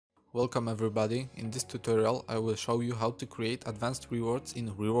Welcome everybody. In this tutorial I will show you how to create advanced rewards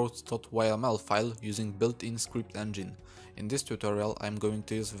in Rewards.yml file using built-in script engine. In this tutorial I am going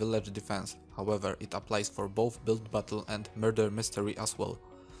to use VillageDefense, however it applies for both BuildBattle and MurderMystery as well.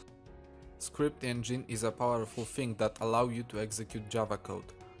 Script engine is a powerful thing that allows you to execute Java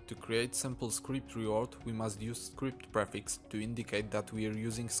code. To create simple script reward we must use script prefix to indicate that we are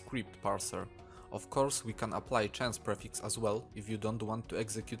using script parser. Of course, we can apply chance prefix as well if you don't want to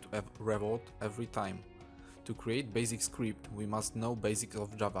execute a reward every time. To create basic script, we must know basics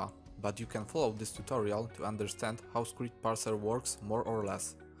of Java, but you can follow this tutorial to understand how script parser works more or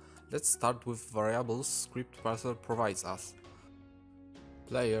less. Let's start with variables script parser provides us.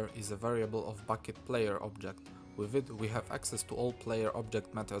 Player is a variable of bucket player object. With it, we have access to all player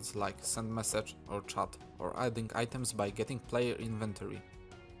object methods like send message or chat, or adding items by getting player inventory.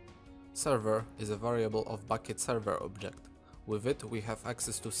 Server is a variable of bucket server object. With it we have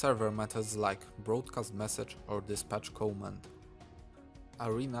access to server methods like broadcast message or dispatch command.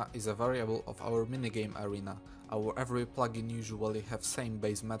 Arena is a variable of our minigame arena. Our every plugin usually have same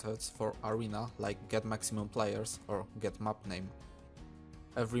base methods for arena like get maximum players or get map name.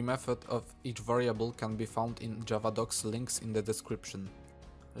 Every method of each variable can be found in Java docs links in the description.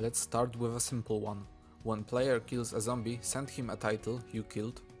 Let's start with a simple one. When player kills a zombie, send him a title you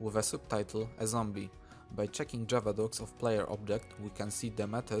killed with a subtitle a zombie. By checking Java docs of player object, we can see the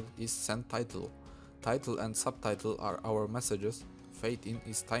method is sendTitle. Title and subtitle are our messages. Fade in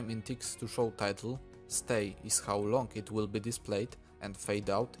is time in ticks to show title. Stay is how long it will be displayed, and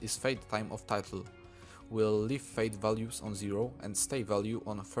fade out is fade time of title. We'll leave fade values on 0 and stay value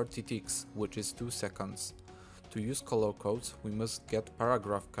on 30 ticks, which is 2 seconds. To use color codes, we must get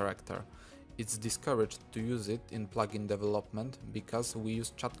paragraph character. It's discouraged to use it in plugin development because we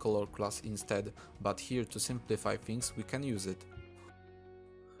use chat color class instead, but here to simplify things we can use it.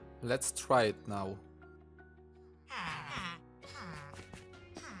 Let's try it now.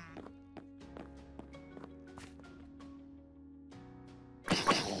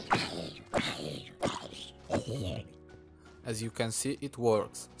 As you can see, it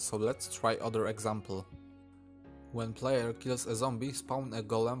works, so let's try other example. When player kills a zombie, spawn a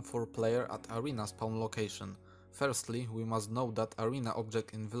golem for player at arena spawn location. Firstly, we must know that arena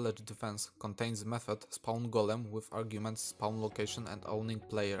object in VillageDefense contains method spawn golem with arguments spawn location and owning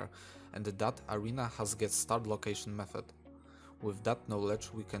player, and that arena has get start location method. With that knowledge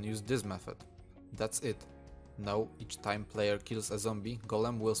we can use this method. That's it. Now each time player kills a zombie,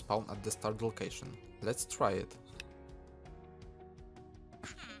 golem will spawn at the start location. Let's try it.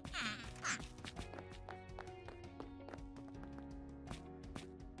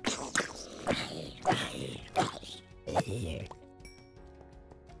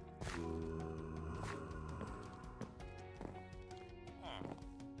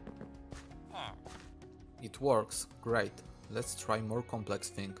 It works, great. Let's try more complex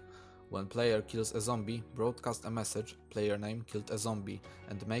thing. When player kills a zombie, broadcast a message, player name killed a zombie,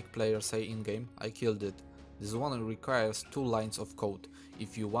 and make player say in-game, I killed it. This one requires 2 lines of code.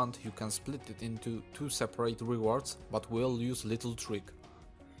 If you want, you can split it into 2 separate rewards, but we'll use little trick.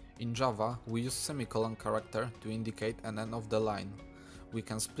 In Java, we use semicolon character to indicate an end of the line. We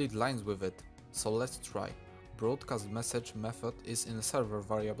can split lines with it, so let's try. Broadcast message method is in a server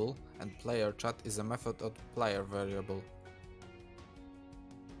variable and player chat is a method of player variable.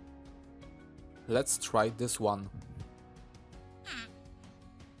 Let's try this one.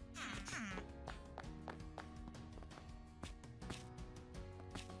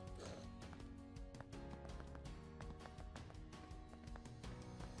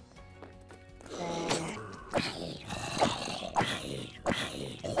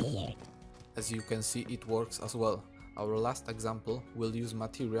 As you can see, it works as well. Our last example will use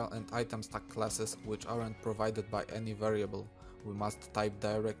material and item stack classes which aren't provided by any variable. We must type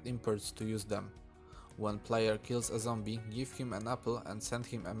direct imports to use them. When player kills a zombie, give him an apple and send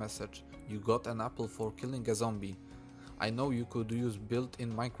him a message. You got an apple for killing a zombie. I know you could use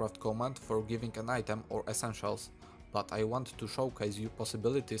built-in Minecraft command for giving an item or essentials, but I want to showcase you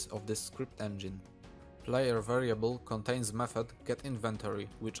possibilities of this script engine. Player variable contains method getInventory,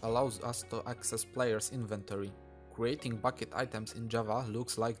 which allows us to access player's inventory. Creating bucket items in Java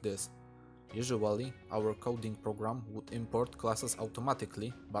looks like this. Usually, our coding program would import classes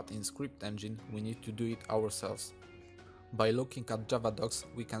automatically, but in script engine we need to do it ourselves. By looking at Java docs,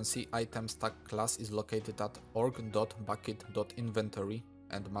 we can see item stack class is located at org.bucket.inventory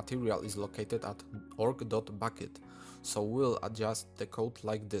and material is located at org.bucket, so we'll adjust the code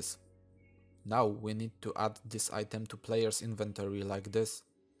like this. Now we need to add this item to player's inventory like this.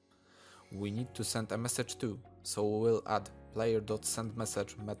 We need to send a message too, so we'll add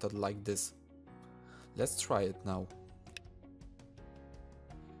player.sendMessage method like this. Let's try it now.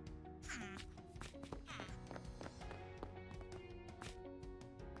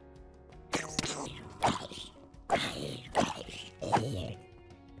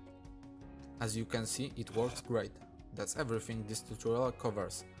 As you can see, it works great. That's everything this tutorial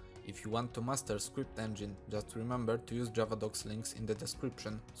covers. If you want to master script engine, just remember to use Javadocs links in the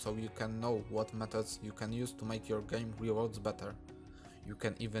description so you can know what methods you can use to make your game rewards better. You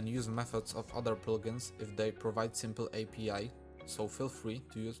can even use methods of other plugins if they provide simple API, so feel free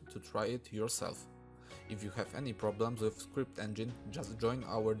to try it yourself. If you have any problems with script engine, just join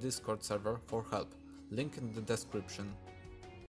our Discord server for help, link in the description.